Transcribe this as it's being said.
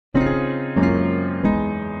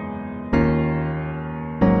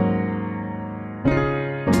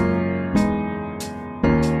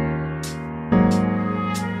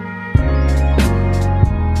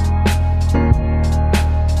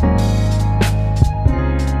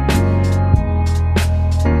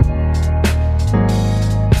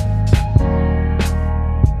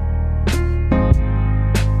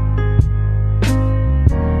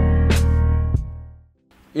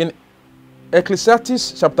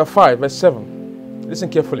Ecclesiastes chapter 5 verse 7. Listen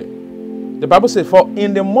carefully. The Bible says, for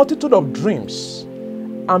in the multitude of dreams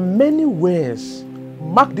and many ways,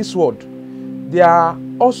 mark this word, there are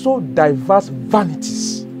also diverse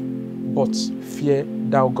vanities, but fear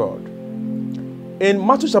thou God. In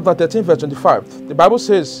Matthew chapter 13 verse 25, the Bible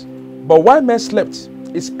says, but while men slept,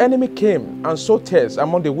 his enemy came and sowed tares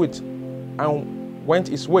among the wheat and went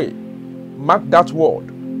his way. Mark that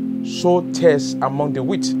word, sow tares among the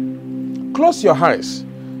wheat. Close your eyes.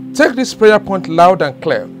 Take this prayer point loud and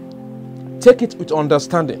clear. Take it with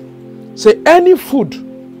understanding. Say, any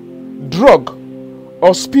food, drug,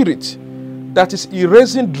 or spirit that is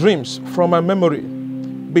erasing dreams from my memory,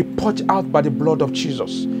 be purged out by the blood of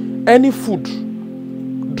Jesus. Any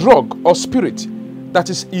food, drug, or spirit that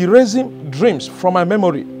is erasing dreams from my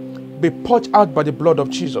memory, be purged out by the blood of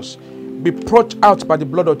Jesus. Be purged out by the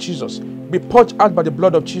blood of Jesus. Be purged out by the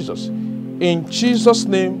blood of Jesus. In Jesus'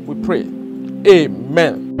 name we pray.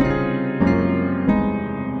 Amen.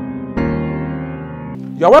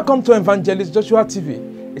 You are welcome to Evangelist Joshua TV,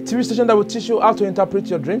 a TV station that will teach you how to interpret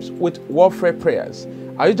your dreams with warfare prayers.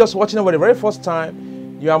 Are you just watching it for the very first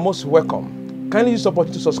time? You are most welcome. Kindly use the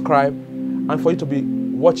opportunity to subscribe and for you to be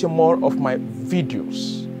watching more of my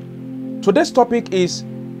videos. Today's topic is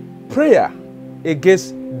prayer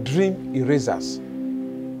against dream erasers.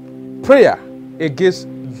 Prayer against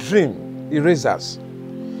dream erasers.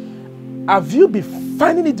 Have you been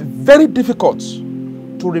finding it very difficult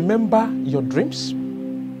to remember your dreams?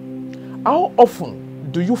 How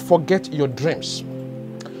often do you forget your dreams?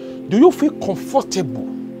 Do you feel comfortable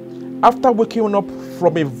after waking up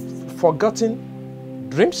from a forgotten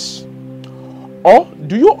dreams? Or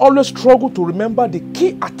do you always struggle to remember the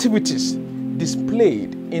key activities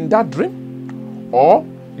displayed in that dream? Or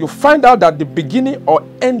you find out that the beginning or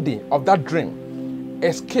ending of that dream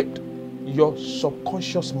escaped your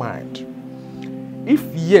subconscious mind? If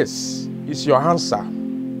yes is your answer,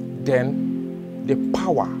 then the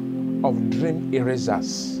power of dream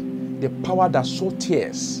erasers, the power that sow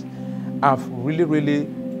tears, have really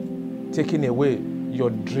taken away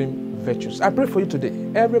your dream virtues. I pray for you today,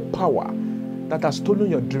 every power that has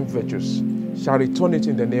stolen your dream virtues shall return it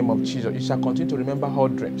in the name of Jesus. You shall continue to remember all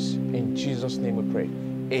dreams. In Jesus' name we pray.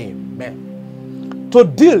 Amen. To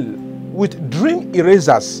deal with dream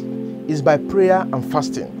erasers is by prayer and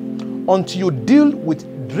fasting. Until you deal with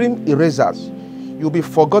dream erasers, you'll be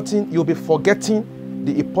forgetting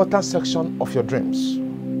the important section of your dreams.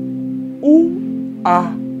 Who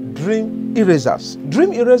are dream erasers?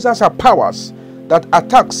 Dream erasers are powers that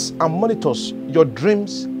attacks and monitors your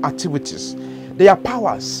dreams activities. They are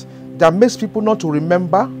powers that makes people not to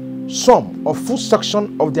remember some or full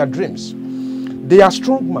section of their dreams. They are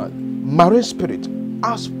strongman, marine spirit,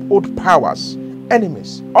 household powers,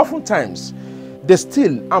 enemies. Oftentimes, they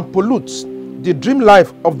steal and pollute the dream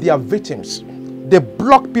life of their victims. They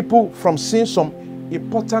block people from seeing some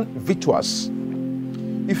important victuals.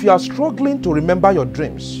 If you are struggling to remember your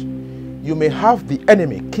dreams, you may have the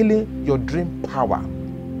enemy killing your dream power.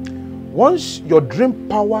 Once your dream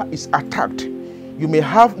power is attacked, you may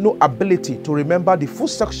have no ability to remember the full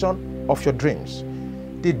section of your dreams.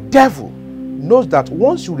 The devil knows that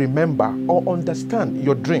once you remember or understand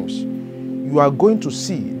your dreams, you are going to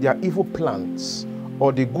see their evil plans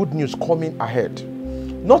or the good news coming ahead.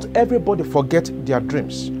 Not everybody forgets their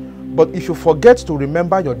dreams, but if you forget to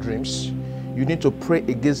remember your dreams, you need to pray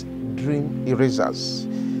against dream erasers.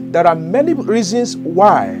 There are many reasons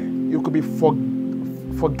why you could be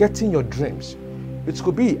forgetting your dreams. It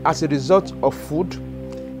could be as a result of food.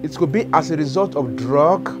 It could be as a result of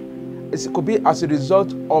drug. It could be as a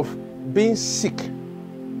result of being sick.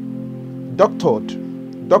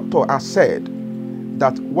 Doctor has said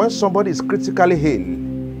that when somebody is critically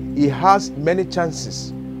ill, he has many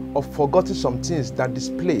chances of forgetting some things that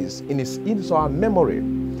displays in his or her memory.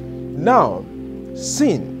 Now,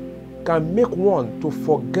 sin can make one to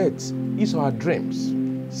forget his or her dreams.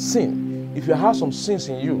 Sin, if you have some sins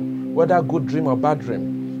in you, whether good dream or bad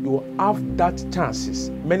dream, you will have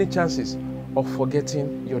many chances of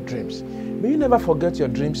forgetting your dreams. May you never forget your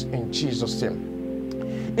dreams in Jesus'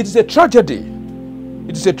 name. It is a tragedy.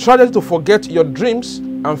 It is a tragedy to forget your dreams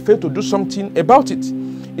and fail to do something about it.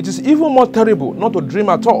 It is even more terrible not to dream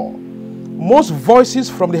at all. Most voices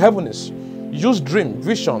from the heavens use dream,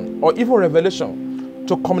 vision, or even revelation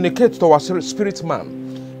to communicate to our spirit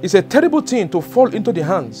man. It's a terrible thing to fall into the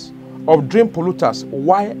hands of dream polluters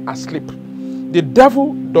while asleep. The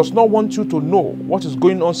devil does not want you to know what is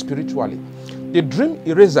going on spiritually. The dream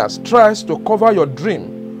erasers tries to cover your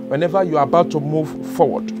dream whenever you are about to move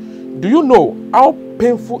forward. Do you know how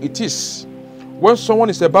painful it is when someone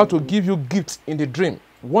is about to give you gifts in the dream?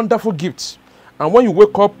 Wonderful gifts. And when you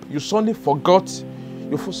wake up, you suddenly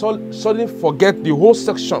suddenly forget the whole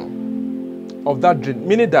section of that dream,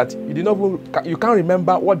 meaning that you can't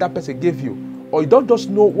remember what that person gave you, or you don't just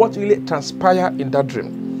know what really transpired in that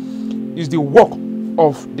dream. It's the work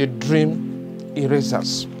of the dream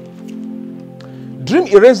erasers. Dream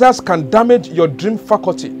erasers can damage your dream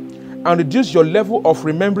faculty and reduce your level of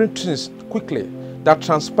remembering things quickly that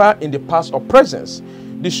transpire in the past or present.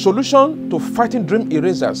 The solution to fighting dream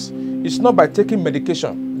erasers is not by taking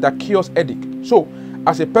medication that cures headache. So,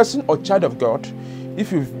 as a person or child of God,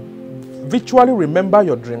 if you virtually remember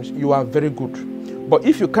your dreams, you are very good. But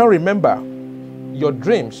if you can't remember your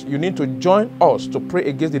dreams, you need to join us to pray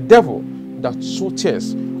against the devil that sows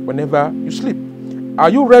tears whenever you sleep. Are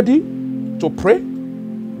you ready to pray?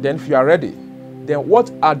 Then if you are ready, then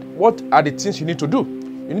what are the things you need to do?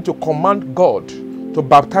 You need to command God to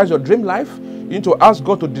baptize your dream life. You need to ask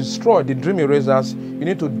God to destroy the dream erasers. You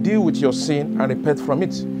need to deal with your sin and repent from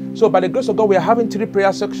it. So by the grace of God, we are having 3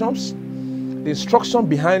 prayer sections. The instruction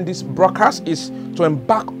behind this broadcast is to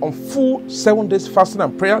embark on full 7 days fasting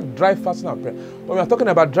and prayer, dry fasting and prayer. When we are talking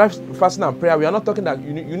about dry fasting and prayer, we are not talking that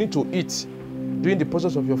you need to eat during the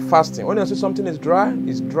process of your fasting. When you say something is dry,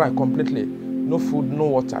 it's dry completely. No food, no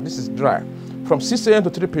water. This is dry. From 6 a.m. to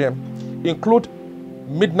 3 p.m., include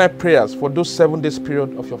midnight prayers for those 7 days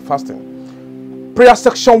period of your fasting. Prayer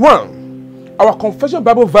section 1. Our confession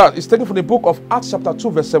Bible verse is taken from the book of Acts chapter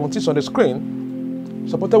 2 verse 17 on the screen,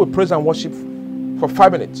 supported with praise and worship for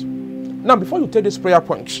 5 minutes. Now, before you take this prayer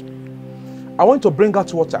point, I want to bring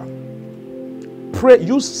out water. Pray,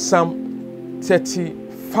 use Psalm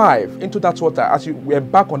 35 into that water as you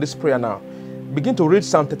embark on this prayer now. Begin to read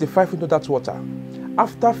Psalm 35 into that water.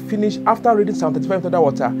 After reading Psalm 35 into that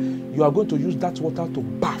water, you are going to use that water to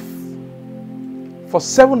bath for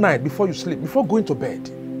 7 nights before you sleep, before going to bed.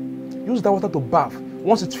 Use that water to bath.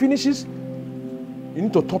 Once it finishes, you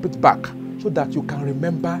need to top it back so that you can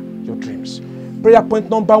remember your dreams. Prayer point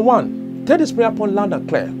number 1. Take this prayer point loud and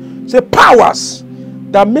clear. Say, powers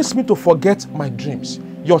that makes me to forget my dreams,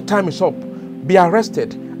 your time is up. Be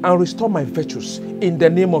arrested and restore my virtues in the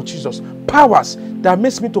name of Jesus. Powers that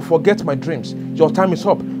makes me to forget my dreams, your time is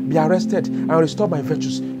up. Be arrested and restore my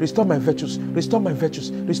virtues. Restore my virtues. Restore my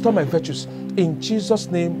virtues. Restore my virtues. In Jesus'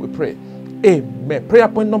 name we pray. Amen. Prayer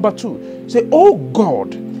point number 2. Say, oh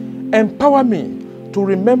God, empower me to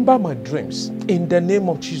remember my dreams in the name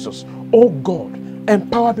of Jesus. Oh God,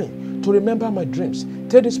 empower me to remember my dreams.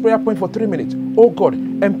 Take this prayer point for 3 minutes. Oh God,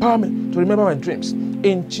 empower me to remember my dreams.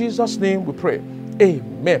 In Jesus' name we pray.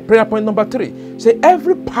 Amen. Prayer point number 3. Say,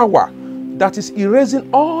 every power that is erasing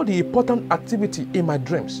all the important activity in my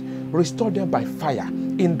dreams, restore them by fire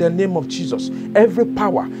in the name of Jesus. Every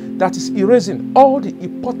power that is erasing all the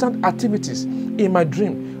important activities in my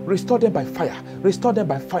dream, restore them by fire. Restore them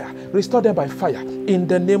by fire. Restore them by fire in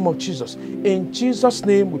the name of Jesus. In Jesus'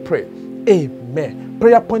 name we pray. Amen.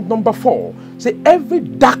 Prayer point number 4. Say, every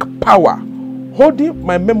dark power holding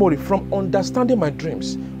my memory from understanding my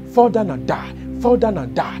dreams, fall down and die. Fall down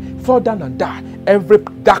and die. Fall down and die. Every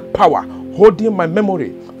dark power holding my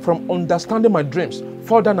memory from understanding my dreams,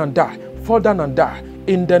 fall down and die. Fall down and die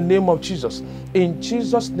in the name of Jesus. In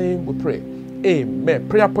Jesus' name we pray. Amen.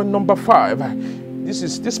 Prayer point number 5.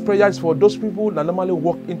 This prayer is for those people that normally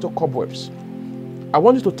walk into cobwebs. I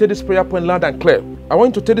want you to take this prayer point loud and clear. I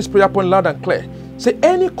want you to take this prayer point loud and clear. Say,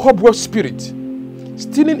 any cobweb spirit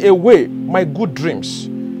stealing away my good dreams,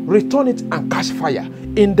 return it and catch fire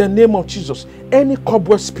in the name of Jesus. Any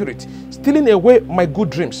cobweb spirit stealing away my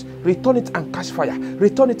good dreams, return it and catch fire.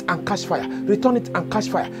 Return it and catch fire. Return it and catch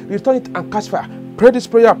fire. Return it and catch fire. Pray this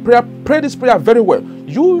prayer. Pray this prayer very well.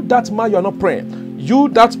 You, that man, you are not praying. You,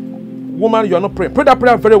 that woman, you are not praying. Pray that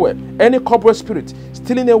prayer very well. Any cobweb spirit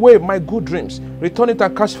stealing away my good dreams, return it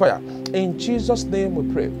and catch fire. In Jesus' name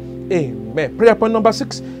we pray. Amen. Prayer point number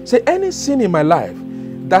 6. Say, any sin in my life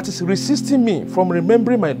that is resisting me from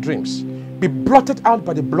remembering my dreams, be blotted out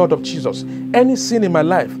by the blood of Jesus. Any sin in my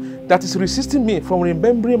life that is resisting me from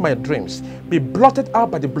remembering my dreams, be blotted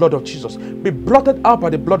out by the blood of Jesus. Be blotted out by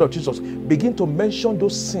the blood of Jesus. Begin to mention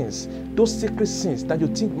those sins, those secret sins that you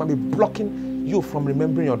think might be blocking you from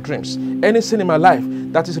remembering your dreams. Any sin in my life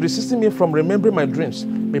that is resisting me from remembering my dreams,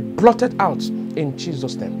 be blotted out in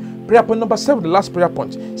Jesus' name. Prayer point number 7, the last prayer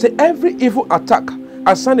point. Say, every evil attack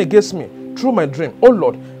assigned against me through my dream, oh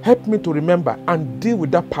Lord, help me to remember and deal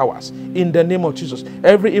with that powers in the name of Jesus.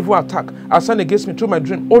 Every evil attack assigned against me through my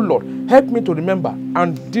dream, oh Lord, help me to remember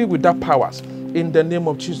and deal with that powers in the name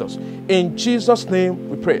of Jesus. In Jesus' name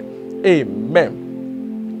we pray.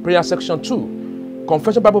 Amen. Prayer section 2.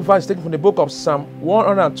 Confession Bible verse taken from the book of Psalm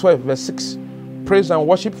 112 verse 6. Praise and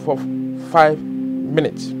worship for 5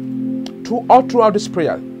 minutes. all throughout this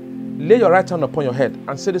prayer, lay your right hand upon your head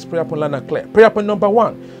and say this prayer point loud and clear. Prayer point number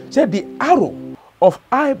 1. Say, the arrow of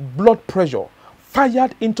high blood pressure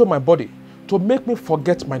fired into my body to make me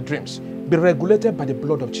forget my dreams be regulated by the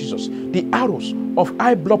blood of Jesus. The arrows of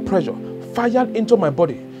high blood pressure fired into my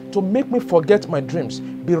body to make me forget my dreams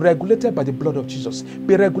be regulated by the blood of Jesus.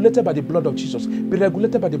 Be regulated by the blood of Jesus. Be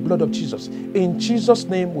regulated by the blood of Jesus. In Jesus'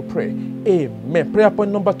 name we pray. Amen. Prayer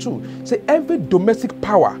point number 2. Say, every domestic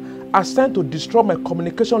power assigned to destroy my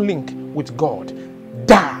communication link with God,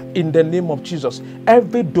 die in the name of Jesus.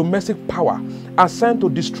 Every domestic power assigned to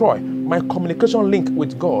destroy my communication link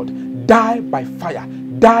with God, die by fire.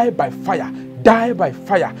 Die by fire. Die by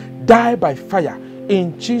fire. Die by fire.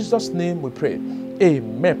 In Jesus' name we pray.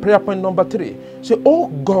 Amen. Prayer point number 3. Say, oh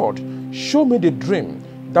God, show me the dream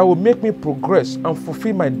that will make me progress and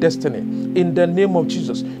fulfill my destiny in the name of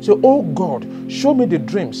Jesus. Say, oh God, show me the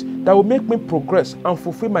dreams that will make me progress and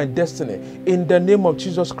fulfill my destiny in the name of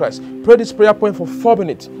Jesus Christ. Pray this prayer point for 4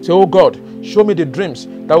 minutes. Say, oh God, show me the dreams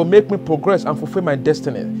that will make me progress and fulfill my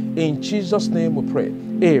destiny. In Jesus' name we pray.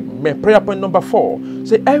 Amen. Prayer point number 4.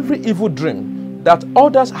 Say, every evil dream that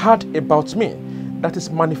others had about me that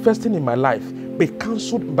is manifesting in my life be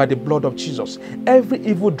cancelled by the blood of Jesus. Every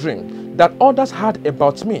evil dream that others had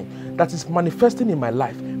about me that is manifesting in my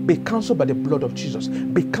life be cancelled by the blood of Jesus.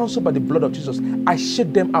 Be cancelled by the blood of Jesus. I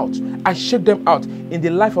shake them out. I shake them out in the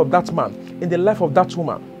life of that man, in the life of that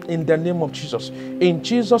woman, in the name of Jesus. In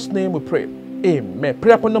Jesus' name we pray. Amen.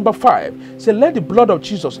 Prayer point number 5. Say, let the blood of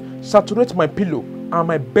Jesus saturate my pillow and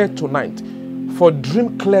my bed tonight for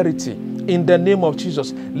dream clarity. In the name of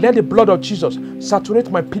Jesus, let the blood of Jesus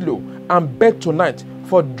saturate my pillow and bed tonight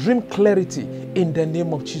for dream clarity. In the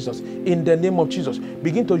name of Jesus. In the name of Jesus.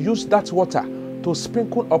 Begin to use that water to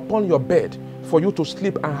sprinkle upon your bed for you to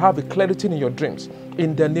sleep and have a clarity in your dreams.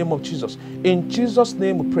 In the name of Jesus. In Jesus'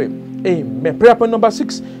 name we pray. Amen. Prayer point number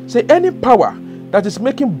 6. Say, any power that is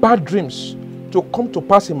making bad dreams to come to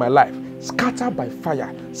pass in my life, scatter by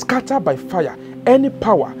fire. Scatter by fire. Any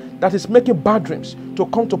power that is making bad dreams to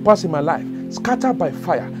come to pass in my life, scatter by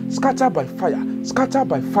fire. Scatter by fire. Scatter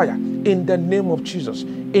by fire. In the name of Jesus.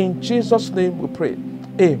 In Jesus' name we pray.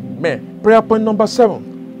 Amen. Prayer point number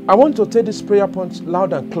 7. I want to take this prayer point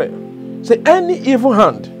loud and clear. Say, any evil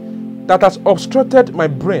hand that has obstructed my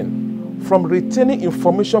brain from retaining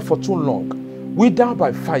information for too long, wither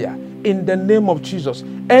by fire. In the name of Jesus.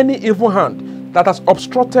 Any evil hand that has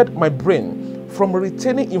obstructed my brain from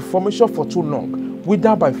retaining information for too long,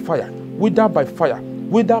 wither by fire. Wither by fire.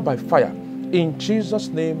 Wither by fire. In Jesus'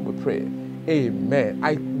 name we pray. Amen.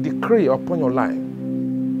 I decree upon your life,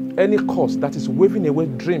 any curse that is waving away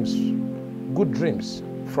dreams, good dreams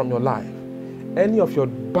from your life, any of your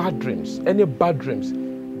bad dreams, any bad dreams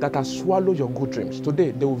that has swallowed your good dreams, today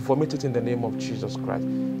they will vomit it in the name of Jesus Christ.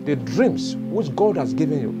 The dreams which God has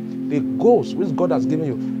given you, the goals which God has given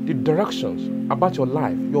you, the directions about your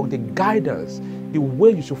life, the guidance, the way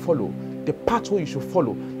you should follow, the pathway you should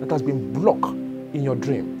follow that has been blocked in your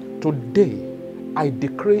dream. Today, I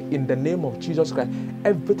decree in the name of Jesus Christ,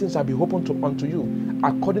 everything shall be opened unto you.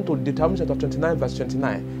 According to Deuteronomy chapter 29, verse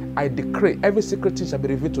 29, I decree every secret thing shall be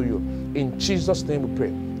revealed to you. In Jesus' name we pray.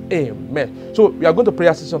 Amen. So we are going to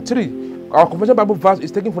prayer session 3. Our confession Bible verse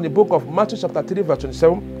is taken from the book of Matthew chapter 3, verse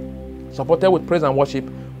 27, supported with praise and worship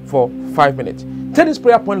for 5 minutes. Take this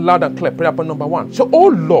prayer point loud and clear. Prayer point number 1. So, oh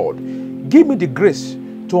Lord, give me the grace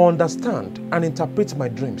to understand and interpret my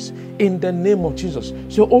dreams in the name of Jesus.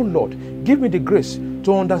 So, oh Lord, give me the grace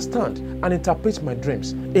to understand and interpret my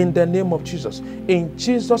dreams in the name of Jesus. In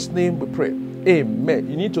Jesus' name we pray. Amen.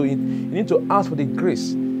 You need to ask for the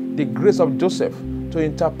grace of Joseph to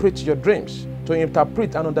interpret your dreams, to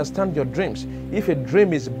interpret and understand your dreams. If a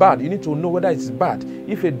dream is bad, you need to know whether it's bad.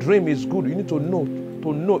 If a dream is good, you need to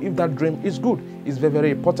know if that dream is good. It's very,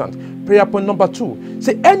 very important. Prayer point number 2.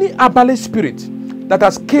 Say, any herbalist spirit that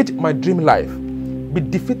has caged my dream life be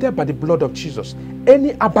defeated by the blood of Jesus.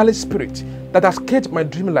 Any herbalist spirit that has caged my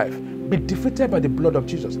dream life be defeated by the blood of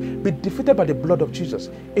Jesus. Be defeated by the blood of Jesus.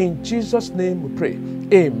 In Jesus' name we pray.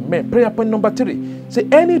 Amen. Prayer point number 3. Say,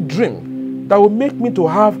 any dream that will make me to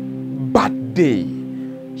have bad day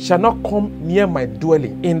shall not come near my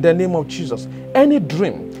dwelling. In the name of Jesus. Any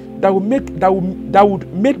dream that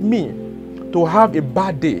would make me to have a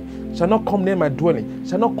bad day shall not come near my dwelling,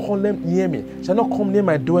 shall not come near me, shall not come near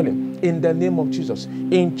my dwelling, in the name of Jesus.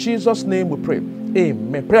 In Jesus' name we pray.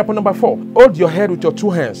 Amen. Prayer point number 4. Hold your head with your 2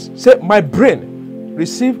 hands. Say, my brain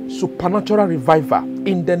receive supernatural revival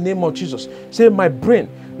in the name of Jesus. Say, my brain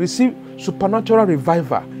receive supernatural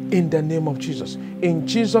revival in the name of Jesus. In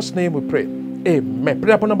Jesus' name we pray. Amen.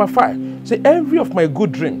 Prayer point number 5. Say, every of my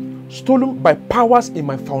good dream stolen by powers in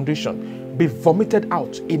my foundation be vomited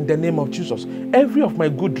out in the name of Jesus. Every of my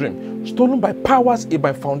good dream stolen by powers in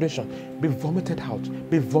my foundation, be vomited out,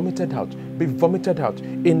 be vomited out, be vomited out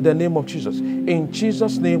in the name of Jesus. In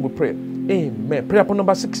Jesus' name we pray. Amen. Prayer point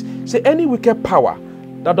number 6. Say, any wicked power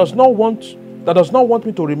that does not want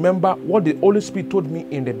me to remember what the Holy Spirit told me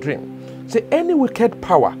in the dream. Say, any wicked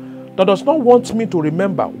power that does not want me to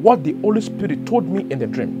remember what the Holy Spirit told me in the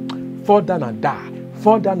dream, fall down and die,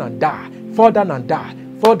 fall down and die, fall down and die,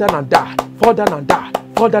 fall down and die, fall down and die,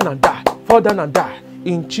 fall down and die, fall down and die.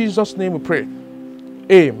 In Jesus' name we pray.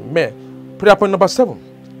 Amen. Prayer point number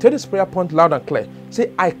 7. Tell this prayer point loud and clear.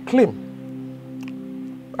 Say, I claim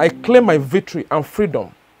my victory and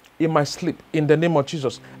freedom in my sleep in the name of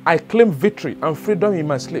Jesus. I claim victory and freedom in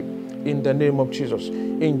my sleep in the name of Jesus.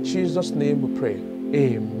 In Jesus' name we pray.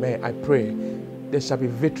 Amen. I pray there shall be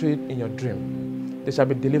victory in your dream. There shall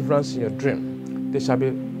be deliverance in your dream. There shall be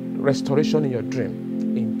restoration in your dream.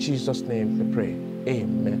 In Jesus' name we pray.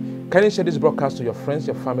 Amen. Can you share this broadcast to your friends,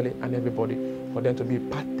 your family, and everybody for them to be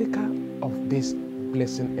partaker of this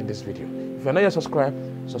blessing in this video? If you're not yet subscribed,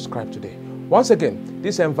 subscribe today. Once again,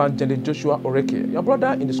 this is Evangelist Joshua Oreke, your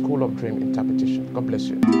brother in the School of Dream Interpretation. God bless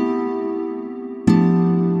you.